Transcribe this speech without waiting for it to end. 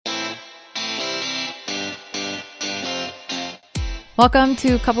Welcome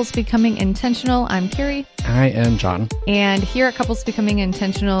to Couples Becoming Intentional. I'm Carrie. I am John. And here at Couples Becoming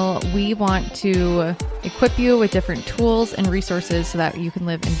Intentional, we want to equip you with different tools and resources so that you can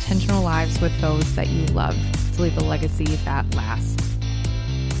live intentional lives with those that you love to leave a legacy that lasts.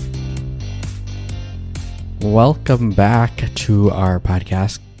 Welcome back to our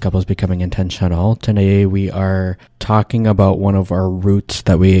podcast, Couples Becoming Intentional. Today we are talking about one of our roots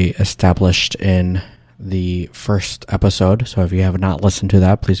that we established in the first episode. So if you have not listened to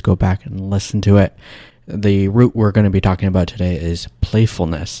that, please go back and listen to it. The root we're going to be talking about today is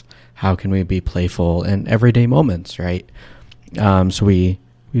playfulness. How can we be playful in everyday moments, right? So we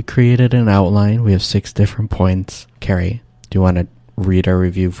created an outline. We have 6 different points. Carrie, do you want to read our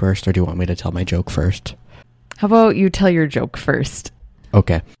review first, or do you want me to tell my joke first? How about you tell your joke first?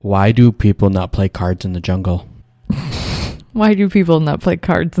 Okay. Why do people not play cards in the jungle? Why do people not play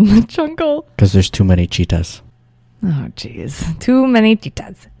cards in the jungle? Because there's too many cheetahs. Oh, jeez. Too many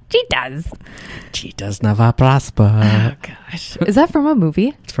cheetahs. Cheetahs never prosper. Oh, gosh. Is that from a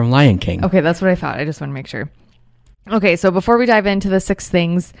movie? It's from Lion King. Okay, that's what I thought. I just want to make sure. Okay, so before we dive into the 6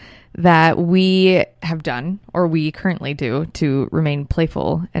 things that we have done or we currently do to remain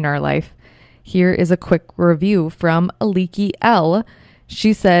playful in our life, here is a quick review from Aliki L.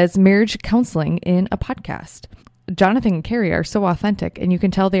 She says, marriage counseling in a podcast. Jonathan and Carrie are so authentic, and you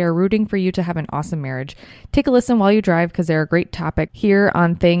can tell they are rooting for you to have an awesome marriage. Take a listen while you drive because they're a great topic here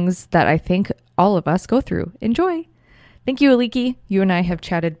on things that I think all of us go through. Enjoy. Thank you, Aliki. You and I have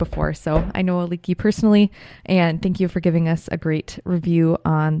chatted before, so I know Aliki personally, and thank you for giving us a great review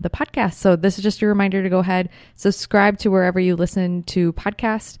on the podcast. So this is just a reminder to go ahead, subscribe to wherever you listen to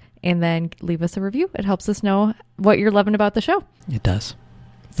podcasts, and then leave us a review. It helps us know what you're loving about the show. It does.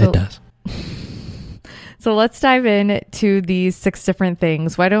 It does. So let's dive in to these 6 different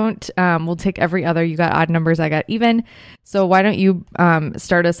things. Why don't we'll take every other. You got odd numbers, I got even. So why don't you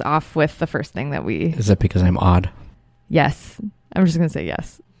start us off with the first thing that we... Is it because I'm odd? Yes. I'm just going to say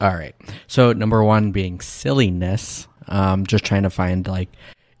yes. All right. So number 1 being silliness. Just trying to find,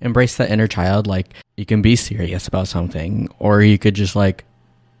 embrace the inner child. You can be serious about something, or you could just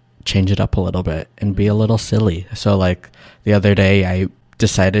change it up a little bit and be a little silly. So the other day I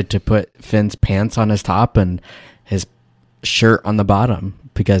decided to put Finn's pants on his top and his shirt on the bottom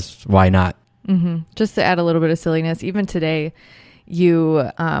because why not? Mm-hmm. Just to add a little bit of silliness. Even today, you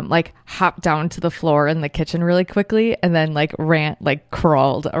hopped down to the floor in the kitchen really quickly and then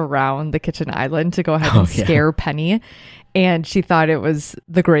crawled around the kitchen island to go ahead and scare Penny. And she thought it was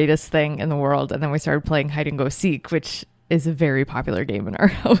the greatest thing in the world. And then we started playing hide and go seek, which is a very popular game in our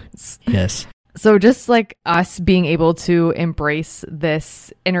house. Yes. So just us being able to embrace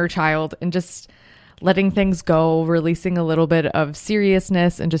this inner child and just letting things go, releasing a little bit of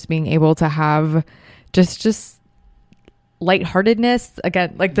seriousness and just being able to have just lightheartedness,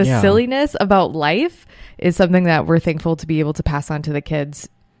 again, silliness about life is something that we're thankful to be able to pass on to the kids.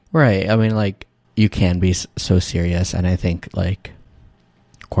 Right. I mean, you can be so serious. And I think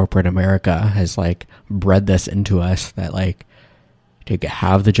corporate America has bred this into us that to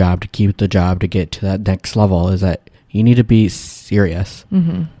have the job, to keep the job, to get to that next level is that you need to be serious.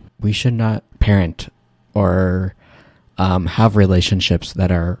 Mm-hmm. We should not parent or have relationships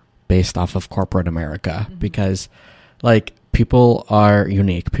that are based off of corporate America because people are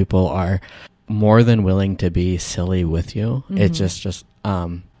unique. People are more than willing to be silly with you. Mm-hmm. It's just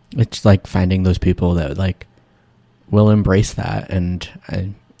it's finding those people that will embrace that. And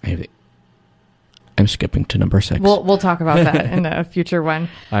I'm skipping to number 6. We'll talk about that in a future one.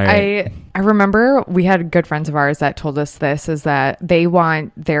 Right. I remember we had good friends of ours that told us this, is that they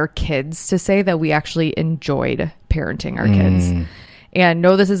want their kids to say that we actually enjoyed parenting our kids. And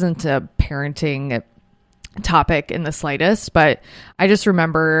no, this isn't a parenting topic in the slightest, but I just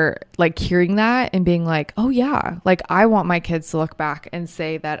remember hearing that and being oh yeah, I want my kids to look back and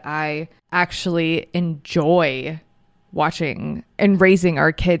say that I actually enjoy watching and raising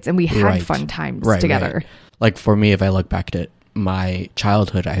our kids, and we had fun times together. Right. For me, if I look back at my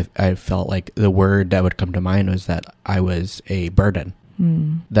childhood, I felt the word that would come to mind was that I was a burden.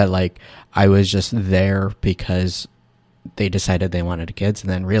 That I was just there because they decided they wanted kids and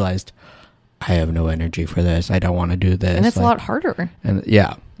then realized I have no energy for this. I don't want to do this. And it's a lot harder. And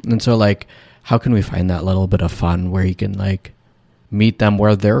yeah. And so how can we find that little bit of fun where you can meet them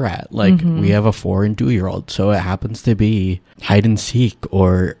where they're at? We have a 4 and 2-year-old, so it happens to be hide and seek.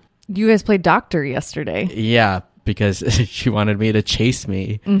 Or you guys played doctor yesterday. Yeah, because she wanted me to chase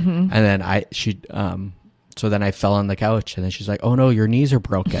me. And then so then I fell on the couch, and then she's like, oh no, your knees are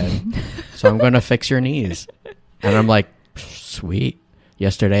broken. So I'm going to fix your knees. And I'm like, sweet.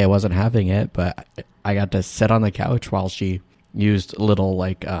 Yesterday I wasn't having it, but I got to sit on the couch while she used little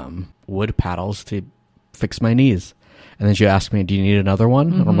like wood paddles to fix my knees. And then she asked me, do you need another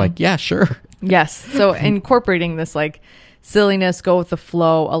one? And I'm like, yeah, sure. Yes. So incorporating this like silliness, go with the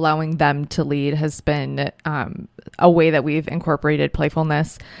flow, allowing them to lead has been a way that we've incorporated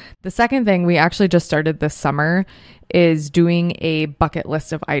playfulness. The second thing we actually just started this summer is doing a bucket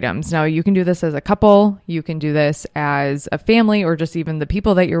list of items. Now, you can do this as a couple, you can do this as a family, or just even the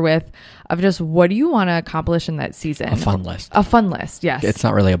people that you're with, of just what do you want to accomplish in that season? A fun list. A fun list, yes. It's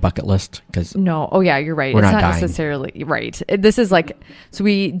not really a bucket list because no. Oh yeah, you're right. We're it's not dying. Necessarily right. This is like, so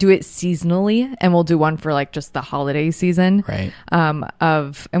we do it seasonally, and we'll do one for like just the holiday season. Right.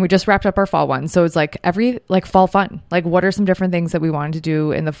 And we just wrapped up our fall one. So it's like every like fall fun. Like, what are some different things that we wanted to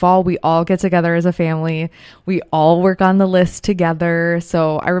do in the fall? We all get together as a family. We all work on the list together.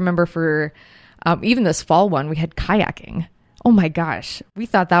 So I remember for even this fall one, we had kayaking. Oh my gosh. We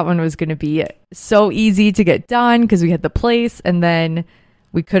thought that one was going to be so easy to get done because we had the place, and then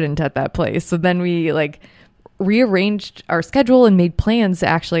we couldn't at that place. So then we like rearranged our schedule and made plans to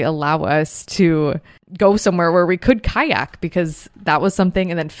actually allow us to go somewhere where we could kayak, because that was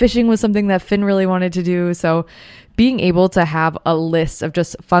something. And then fishing was something that Finn really wanted to do. So being able to have a list of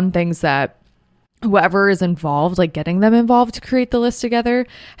just fun things that whoever is involved, like getting them involved to create the list together,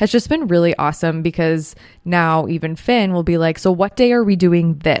 has just been really awesome, because now even Finn will be like, so what day are we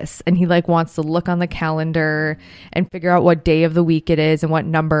doing this? And he like wants to look on the calendar and figure out what day of the week it is and what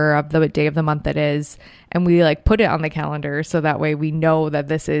number of the day of the month it is. And we like put it on the calendar so that way we know that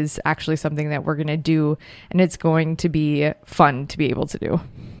this is actually something that we're going to do, and it's going to be fun to be able to do.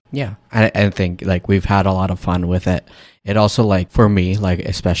 Yeah, I think like we've had a lot of fun with it. It also, like for me, like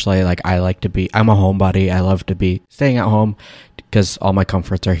especially like I'm a homebody. I love to be staying at home because all my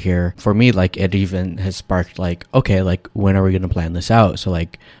comforts are here. For me, like it even has sparked like, okay, like when are we going to plan this out? So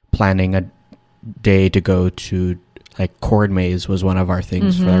like planning a day to go to like corn maze was one of our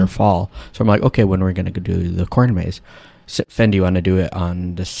things for our fall. So I'm like, okay, when are we going to do the corn maze? So, Finn, do you want to do it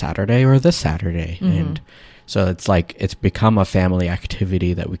on this Saturday or this Saturday? And so it's like, it's become a family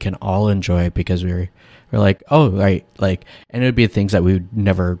activity that we can all enjoy because we're like, oh, right. Like, and it would be things that we would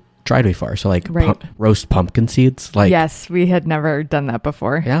never tried before. So like roast pumpkin seeds. Like, yes, we had never done that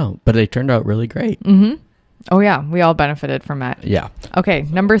before. Yeah, but they turned out really great. Oh yeah. We all benefited from that. Yeah. Okay.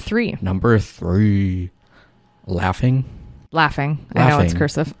 Number 3. Laughing. I know it's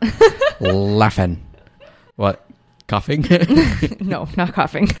cursive. Laughing. What? Coughing? No, not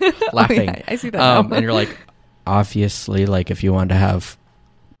coughing. Laughing. Oh, yeah, I see that now. And you're like, obviously, like if you want to have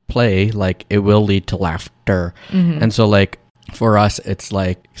play, like it will lead to laughter. And so like for us, it's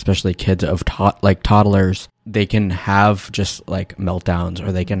like, especially kids of toddlers, they can have just like meltdowns,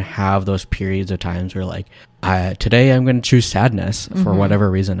 or they can have those periods of times where like, today I'm going to choose sadness for whatever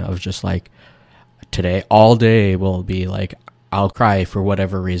reason, of just like today all day will be like, I'll cry for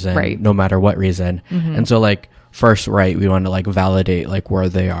whatever reason, no matter what reason. And so like first, we want to like validate like where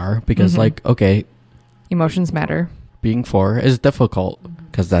they are, because like, okay, emotions matter. Being 4 is difficult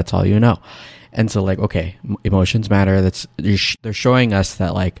because that's all you know. And so like, okay, emotions matter. They're showing us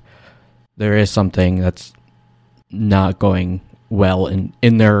that like there is something that's not going well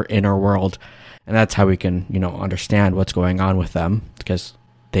in their inner world. And that's how we can, understand what's going on with them, because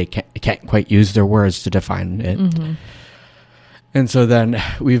they can't quite use their words to define it. And so then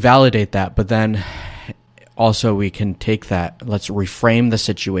we validate that, but then also we can take that, let's reframe the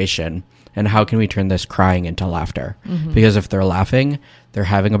situation, and how can we turn this crying into laughter? Because if they're laughing, they're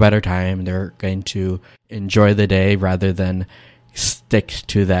having a better time, they're going to enjoy the day rather than stick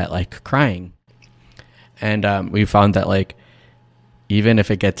to that like crying. And we found that like, even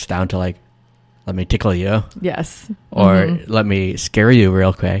if it gets down to like, let me tickle you. Yes. Or let me scare you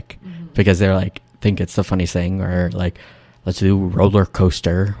real quick, because they're like, think it's the funniest thing, or like, let's do roller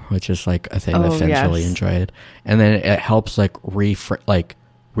coaster, which is like a thing that Finn's really enjoyed. And then it helps like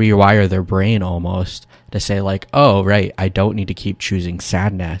rewire their brain almost to say like, oh, right, I don't need to keep choosing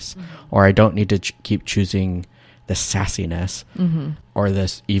sadness, or I don't need to keep choosing the sassiness or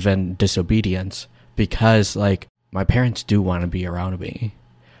this even disobedience, because like my parents do want to be around me.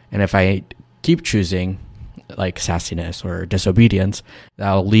 And if I keep choosing like sassiness or disobedience,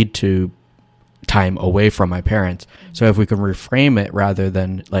 that'll lead to time away from my parents. So if we can reframe it, rather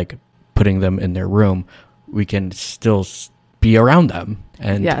than like putting them in their room, we can still be around them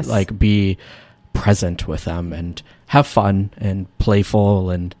and like be present with them and have fun and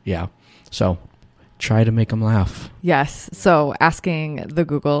playful. And so try to make them laugh. Yes. So asking the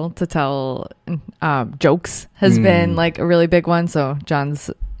Google to tell jokes has been like a really big one. So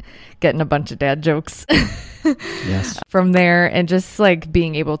John's getting a bunch of dad jokes Yes. from there, and just like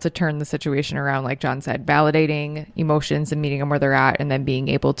being able to turn the situation around, like John said, validating emotions and meeting them where they're at, and then being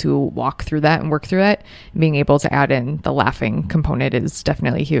able to walk through that and work through it. Being able to add in the laughing component is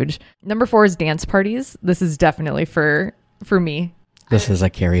definitely huge. Number 4 is dance parties. This is definitely for me. This is a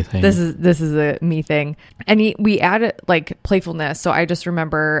Carrie thing. This is a me thing. And we added like playfulness. So I just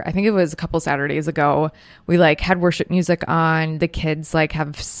remember, I think it was a couple Saturdays ago, we like had worship music on. The kids like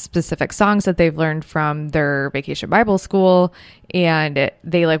have specific songs that they've learned from their vacation Bible school, and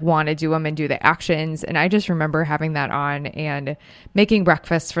they like want to do them and do the actions. And I just remember having that on and making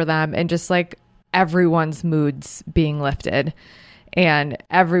breakfast for them, and just like everyone's moods being lifted, and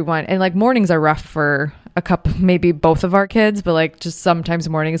everyone, and like mornings are rough for a couple, maybe both of our kids, but like just sometimes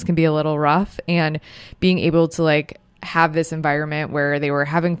mornings can be a little rough, and being able to like have this environment where they were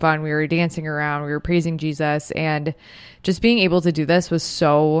having fun, we were dancing around, we were praising Jesus, and just being able to do this was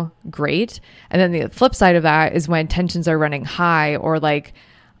so great. And then the flip side of that is when tensions are running high, or like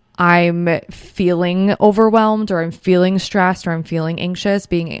I'm feeling overwhelmed, or I'm feeling stressed, or I'm feeling anxious,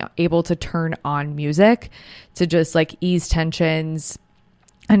 being able to turn on music to just like ease tensions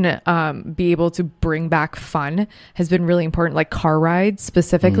and be able to bring back fun has been really important. Like car rides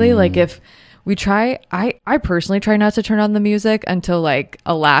specifically, like if we try, I personally try not to turn on the music until like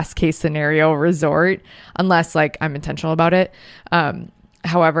a last case scenario resort, unless like I'm intentional about it.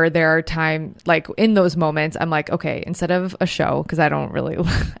 However, there are times like in those moments, I'm like, okay, instead of a show, because I don't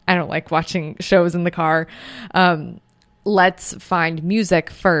like watching shows in the car. Let's find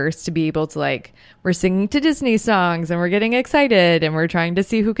music first to be able to like, we're singing to Disney songs and we're getting excited and we're trying to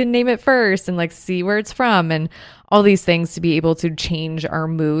see who can name it first and like see where it's from and all these things to be able to change our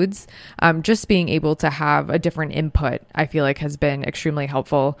moods. Just being able to have a different input, I feel like has been extremely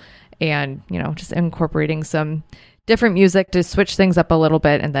helpful, and, you know, just incorporating some different music to switch things up a little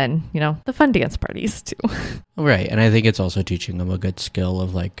bit, and then, you know, the fun dance parties too. Right. And I think it's also teaching them a good skill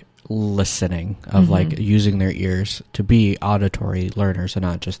of like listening, of like using their ears to be auditory learners and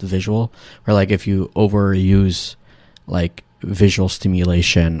not just visual. Or like if you overuse like visual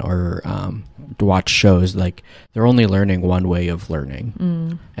stimulation or watch shows, like they're only learning one way of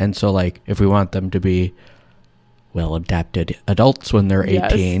learning. And so like if we want them to be well adapted adults when they're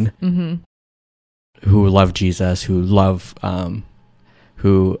 18, who love Jesus, who love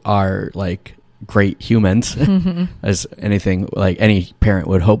who are like great humans, as anything like any parent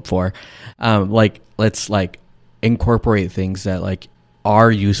would hope for, like let's like incorporate things that like are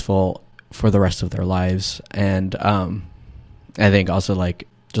useful for the rest of their lives. And I think also like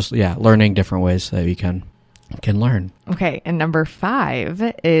just learning different ways that we can learn. Okay, and number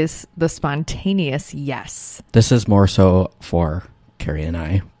 5 is the spontaneous yes. This is more so for Carrie and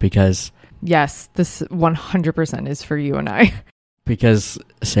I, because yes, this 100% is for you and I. Because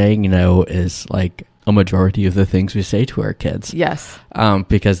saying no is like a majority of the things we say to our kids. Yes.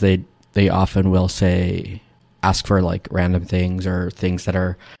 Because they often will ask for like random things or things that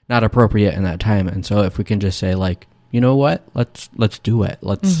are not appropriate in that time. And so if we can just say like, you know what, let's do it.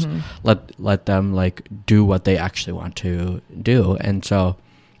 Let's let them like do what they actually want to do. And so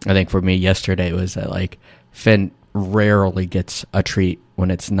I think for me yesterday it was that like Finn rarely gets a treat when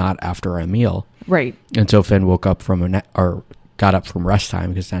it's not after a meal. Right. And so Finn woke up from got up from rest time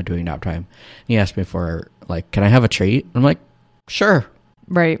because he's not doing nap time. He asked me for like, can I have a treat? I'm like, sure.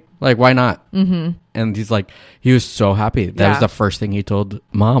 Right. Like, why not? And he's like, he was so happy. That was the first thing he told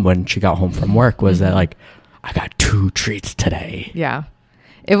mom when she got home from work was that like, I got 2 treats today. Yeah.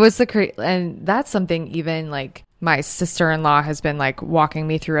 It was and that's something even like my sister-in-law has been like walking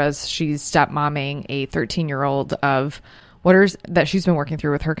me through as she's stepmomming a 13-year-old of that she's been working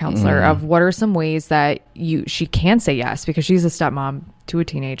through with her counselor of what are some ways that she can say yes, because she's a stepmom to a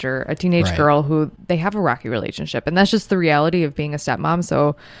teenage girl who they have a rocky relationship, and that's just the reality of being a stepmom.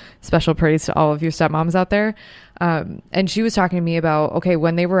 So special praise to all of you stepmoms out there. And she was talking to me about, okay,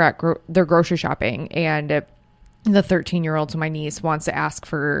 when they were at their grocery shopping, and the 13-year-old, so my niece, wants to ask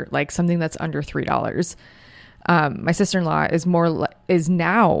for like something that's under $3. My sister-in-law is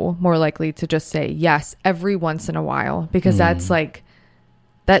now more likely to just say yes every once in a while, because that's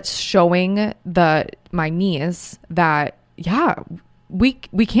showing my niece that we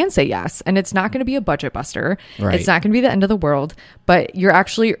can say yes, and it's not going to be a budget buster. Right. It's not going to be the end of the world, but you're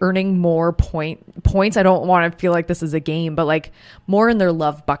actually earning more points. I don't want to feel like this is a game, but like more in their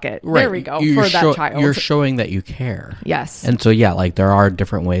love bucket. Right. There we go. For that child. You're showing that you care. Yes. And so, like there are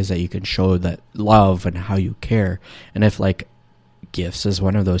different ways that you can show that love and how you care. And if like gifts is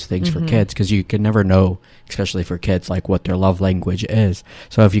one of those things for kids, because you can never know, especially for kids, like what their love language is.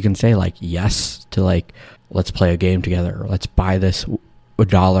 So if you can say like yes to like, let's play a game together, or let's buy this a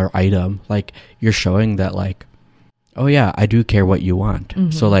dollar item, like you're showing that like, oh yeah, I do care what you want.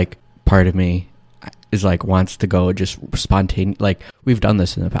 So like part of me is like wants to go just like we've done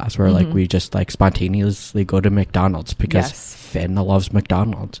this in the past where like we just like spontaneously go to McDonald's because Finn loves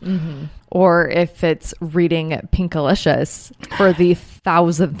McDonald's. Or if it's reading Pinkalicious for the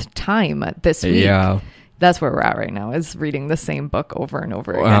 1,000th time this week. Yeah. That's where we're at right now, is reading the same book over and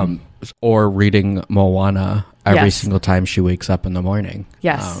over again. Or reading Moana every single time she wakes up in the morning.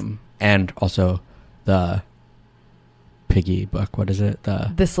 Yes. And also the piggy book. What is it?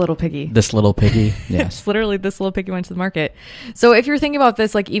 This Little Piggy. This Little Piggy. Yes. It's literally This Little Piggy went to the market. So if you're thinking about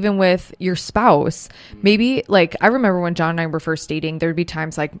this, like even with your spouse, maybe like I remember when John and I were first dating, there'd be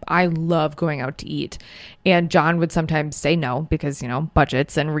times like I love going out to eat. And John would sometimes say no because, you know,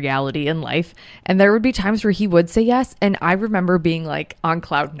 budgets and reality in life. And there would be times where he would say yes. And I remember being like on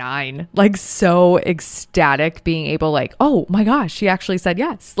cloud 9, like so ecstatic, being able like, oh my gosh, she actually said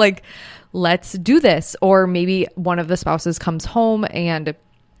yes. Like, let's do this. Or maybe one of the spouses comes home and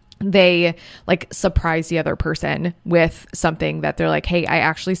they like surprise the other person with something that they're like, hey, I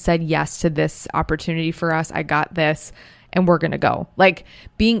actually said yes to this opportunity for us. I got this and we're going to go. Like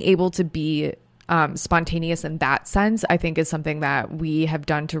being able to be spontaneous in that sense, I think is something that we have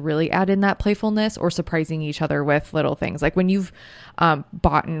done to really add in that playfulness, or surprising each other with little things. Like when you've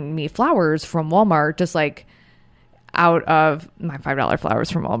bought me flowers from Walmart, just like out of my $5 flowers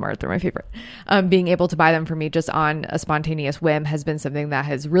from Walmart, they're my favorite. Being able to buy them for me just on a spontaneous whim has been something that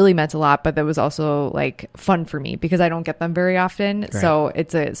has really meant a lot, but that was also like fun for me because I don't get them very often. Right. So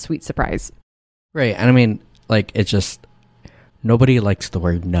it's a sweet surprise. Right. And I mean, like, it's just, nobody likes the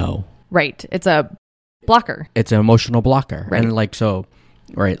word no. Right. It's a blocker. It's an emotional blocker. Right. And like, so,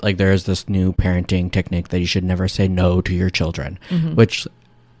 right, like there is this new parenting technique that you should never say no to your children, which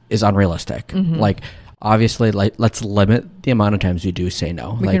is unrealistic. Like, obviously, like, let's limit the amount of times you do say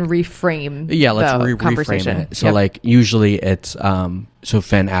no. We like, can reframe let's the conversation. Reframe it. So like usually it's so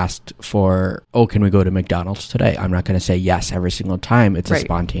Finn asked for, oh, can we go to McDonald's today? I'm not going to say yes every single time. It's a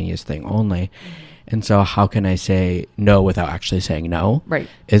spontaneous thing only. And so how can I say no without actually saying no? Right.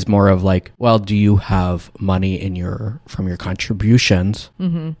 Is more of like, well, do you have money from your contributions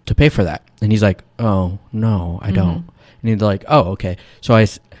to pay for that? And he's like, oh, no, I don't. And he's like, oh, okay. So I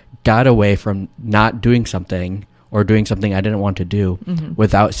got away from not doing something or doing something I didn't want to do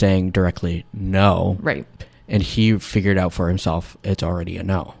without saying directly no. Right. And he figured out for himself it's already a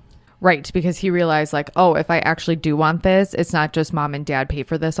no. Right. Because he realized like, oh, if I actually do want this, it's not just mom and dad pay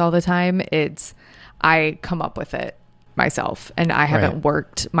for this all the time. It's I come up with it myself and I haven't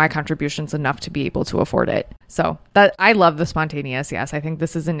worked my contributions enough to be able to afford it. So that I love the spontaneous. Yes. I think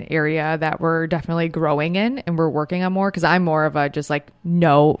this is an area that we're definitely growing in and we're working on more, because I'm more of a just like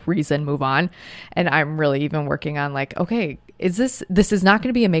no reason, move on. And I'm really even working on like, okay, this is not going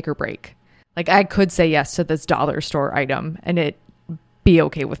to be a make or break. Like I could say yes to this dollar store item and it be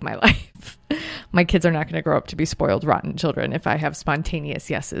okay with my life. My kids are not going to grow up to be spoiled, rotten children if I have spontaneous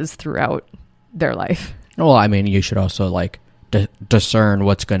yeses throughout their life. Well, I mean, you should also like discern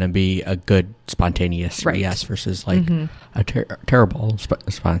what's going to be a good spontaneous yes versus like a terrible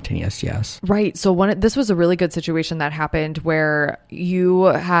spontaneous yes. Right. So this was a really good situation that happened where you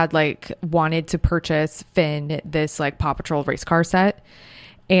had like wanted to purchase Finn this like Paw Patrol race car set.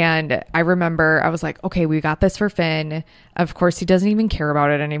 And I remember I was like, okay, we got this for Finn. Of course, he doesn't even care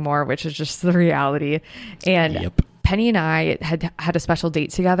about it anymore, which is just the reality. And Penny and I had a special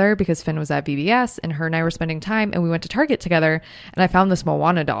date together because Finn was at VBS and her and I were spending time, and we went to Target together, and I found this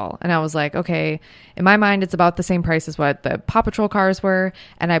Moana doll and I was like, okay, in my mind, it's about the same price as what the Paw Patrol cars were.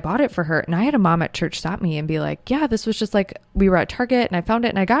 And I bought it for her, and I had a mom at church stop me and be like, yeah, this was just like, we were at Target and I found it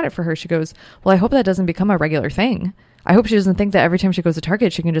and I got it for her. She goes, well, I hope that doesn't become a regular thing. I hope she doesn't think that every time she goes to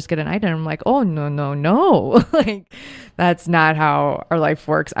Target, she can just get an item. I'm like, oh, no. Like, that's not how our life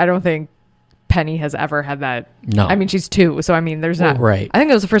works. I don't think Penny has ever had that. No. I mean, she's 2. So, I mean, there's not. Right. I think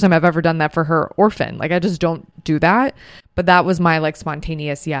that was the first time I've ever done that for her or Finn. Like, I just don't do that. But that was my, like,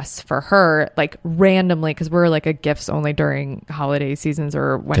 spontaneous yes for her, like, randomly, because we're, like, a gifts only during holiday seasons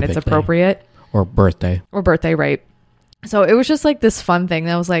or when it's appropriate. Or birthday, right. So it was just like this fun thing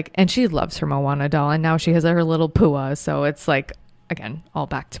that was like, and she loves her Moana doll, and now she has her little Pua. So it's like, again, all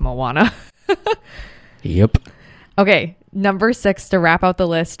back to Moana. Yep. Okay. Number 6 to wrap out the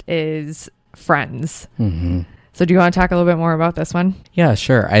list is Friends. So do you want to talk a little bit more about this one? Yeah,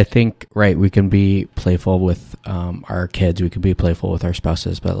 sure. I think, we can be playful with our kids. We can be playful with our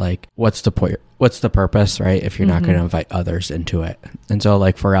spouses, but like, what's the point? What's the purpose, right? If you're not going to invite others into it. And so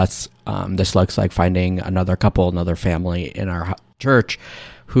like for us, this looks like finding another couple, another family in our church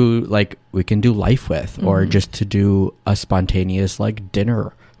who like we can do life with, or just to do a spontaneous like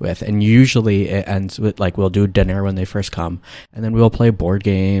dinner with. And usually it ends with like we'll do dinner when they first come, and then we'll play board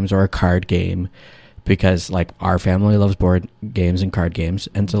games or a card game, because like our family loves board games and card games.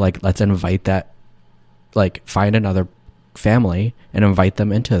 And so like let's invite that, like find another family and invite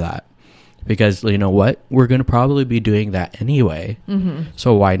them into that, because you know what, we're going to probably be doing that anyway.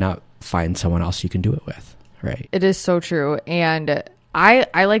 So why not find someone else you can do it with, right? It is so true. And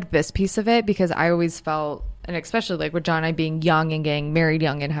I like this piece of it, because I always felt, and especially like with John and I being young and getting married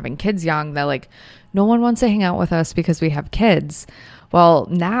young and having kids young, that like no one wants to hang out with us because we have kids. Well,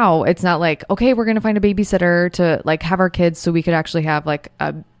 now it's not like, okay, we're going to find a babysitter to like have our kids so we could actually have like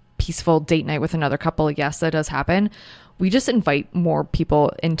a peaceful date night with another couple. Yes, that does happen. We just invite more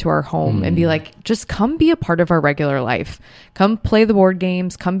people into our home and be like, just come be a part of our regular life. Come play the board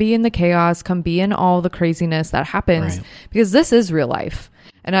games, come be in the chaos, come be in all the craziness that happens, because this is real life.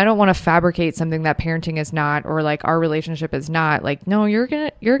 And I don't want to fabricate something that parenting is not, or like our relationship is not. Like, no, you're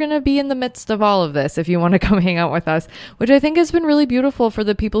going to be in the midst of all of this if you want to come hang out with us, which I think has been really beautiful for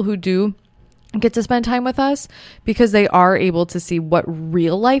the people who do get to spend time with us, because they are able to see what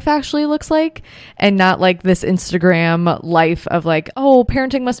real life actually looks like, and not like this Instagram life of like, oh,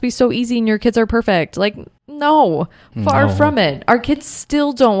 parenting must be so easy and your kids are perfect. Like, no, far from it. Our kids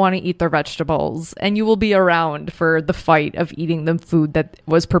still don't want to eat their vegetables, and you will be around for the fight of eating the food that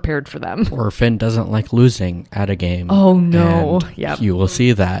was prepared for them. Or Finn doesn't like losing at a game. Oh no. Yeah. You will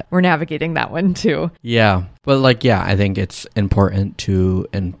see that. We're navigating that one too. Yeah. But like, yeah, I think it's important to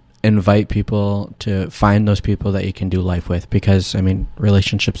invite people, to find those people that you can do life with, because I mean,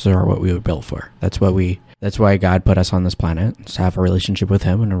 relationships are what we were built for. That's why God put us on this planet, to have a relationship with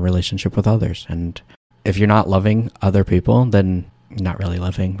him and a relationship with others. And if you're not loving other people, then you're not really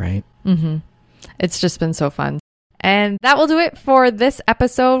living, right? It's just been so fun. And that will do it for this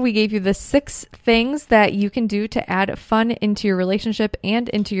episode. We gave you the 6 things that you can do to add fun into your relationship and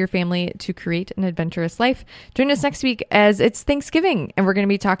into your family to create an adventurous life. Join us next week as it's Thanksgiving, and we're going to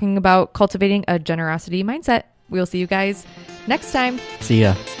be talking about cultivating a generosity mindset. We'll see you guys next time. See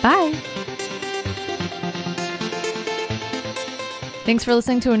ya. Bye. Thanks for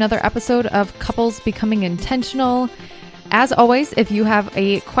listening to another episode of Couples Becoming Intentional. As always, if you have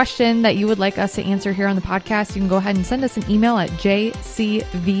a question that you would like us to answer here on the podcast, you can go ahead and send us an email at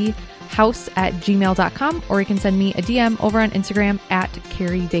jcvhouse@gmail.com, or you can send me a DM over on Instagram at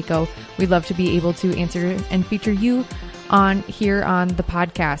Carrie Vaco. We'd love to be able to answer and feature you on here on the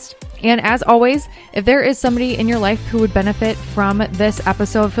podcast. And as always, if there is somebody in your life who would benefit from this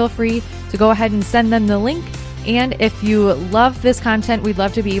episode, feel free to go ahead and send them the link. And if you love this content, we'd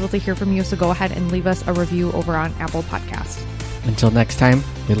love to be able to hear from you. So go ahead and leave us a review over on Apple Podcast. Until next time,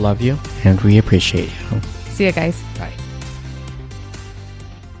 we love you and we appreciate you. See you guys. Bye.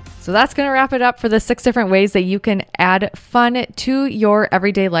 So that's going to wrap it up for the 6 different ways that you can add fun to your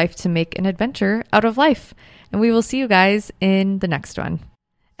everyday life to make an adventure out of life. And we will see you guys in the next one.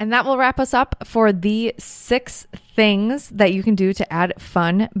 And that will wrap us up for the 6 things that you can do to add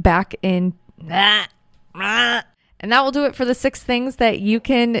fun back in... And that will do it for the 6 things that you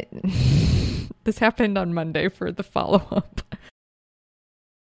can... This happened on Monday for the follow-up.